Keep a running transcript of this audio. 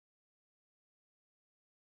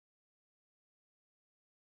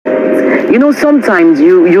You know, sometimes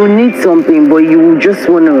you need something, but you just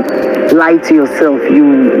want to lie to yourself.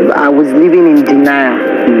 I was living in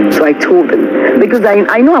denial. So I told them, because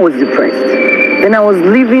I know I was depressed. Then I was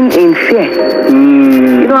living in fear.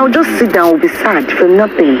 You know, I'll just sit down, I'll be sad for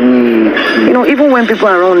nothing. You know, even when people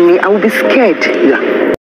are around me, I will be scared.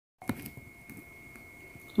 Yeah.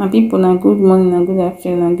 My people, na good morning, and good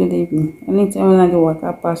afternoon, and good evening. Anytime when I dey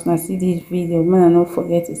waka pass, na see this video, man, I don't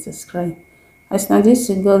forget to subscribe. As na this,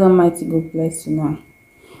 God Almighty go bless you now.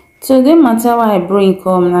 So the matter why I bring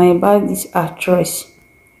come now about this actress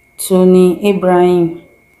Toyin Abraham.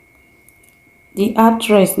 The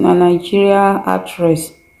actress na Nigeria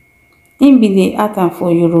actress. In be the actor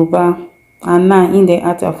for Yoruba, and now in the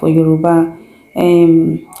actor for Yoruba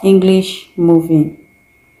English movie.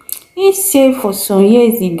 He say for some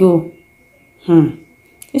years ago,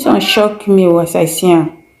 this one shock me as I see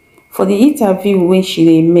am for the interview wey she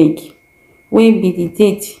dey make, wey be the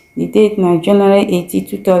date na January 18,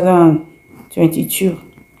 2022.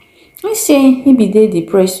 He say he be dey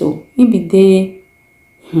depressed, o he be dey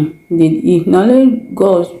na only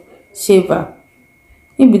God save her.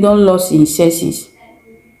 He be don lost him senses.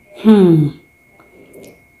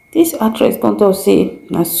 This actress come talk say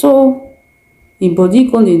na so him body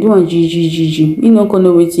come dey do am jijijiji. He no come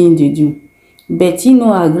know wetin he dey do, but he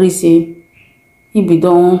no agree say he be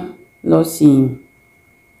don lost him,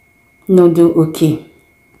 no do okay.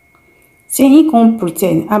 Say he come pre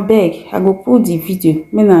ten d. Abeg, I go put the video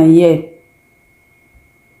make na hear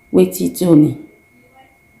wetin Toyin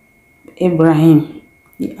Abraham,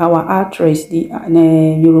 our actress, the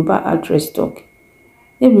Yoruba actress talk.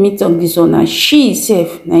 Let me talk this one. Na she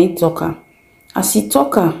herself na he talk am. As he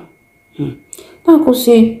talk am, now go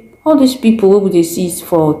say all these people wey we dey see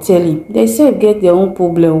for telling, they sef get their own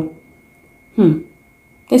problem.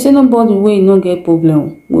 They say nobody wey no get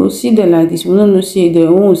problem. We will see them like this. We no know say their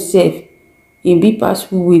own self e be pass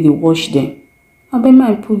who wey dey watch them. Abeg, make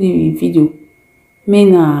I put the video, make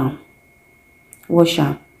na watch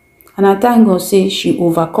am. And I thank God say she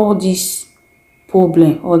overcome this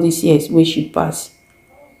problem all these years wey she pass.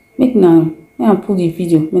 Make I put the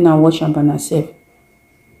video, make na watch am by herself.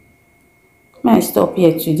 May I stop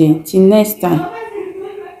here today. Till next time.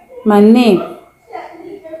 My name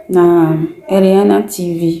na Ariana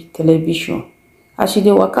TV television. As you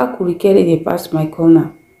dey waka kurikere dey pass my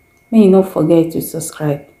corner, may you not forget to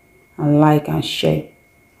subscribe and like and share.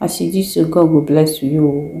 As you do so, God will bless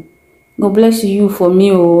you. God bless you for me,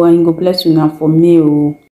 and God bless you now for me.